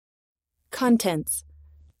Contents: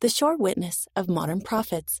 The Short Witness of Modern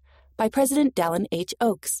Prophets by President Dallin H.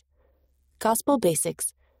 Oaks. Gospel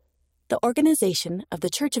Basics: The Organization of the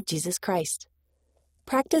Church of Jesus Christ.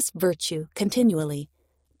 Practice Virtue Continually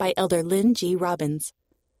by Elder Lynn G. Robbins.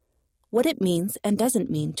 What It Means and Doesn't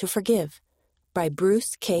Mean to Forgive by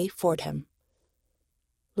Bruce K. Fordham.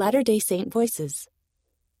 Latter-day Saint Voices.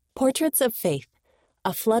 Portraits of Faith: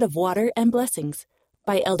 A Flood of Water and Blessings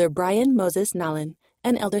by Elder Brian Moses Nallen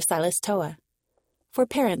and Elder Silas Toa. For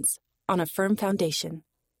parents, on a firm foundation.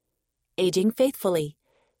 Aging Faithfully: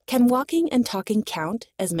 Can Walking and Talking Count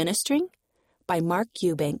as Ministering? By Mark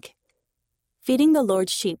Eubank. Feeding the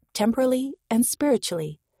Lord's Sheep Temporally and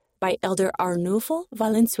Spiritually by Elder Arnulfo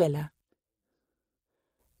Valenzuela.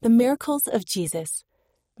 The Miracles of Jesus: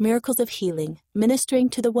 Miracles of Healing, Ministering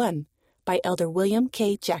to the One by Elder William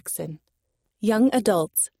K. Jackson. Young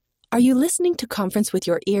Adults: Are You Listening to Conference with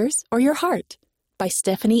Your Ears or Your Heart? By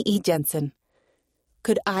Stephanie E. Jensen.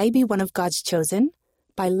 Could I Be One of God's Chosen?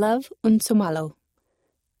 By Love Unsumalo.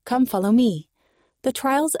 Come Follow Me: The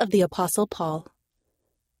Trials of the Apostle Paul.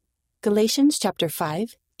 Galatians chapter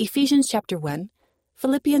 5, Ephesians chapter 1,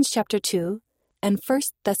 Philippians chapter 2, and 1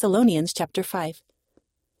 Thessalonians chapter 5.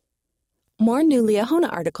 More new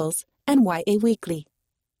Liahona articles and YA Weekly.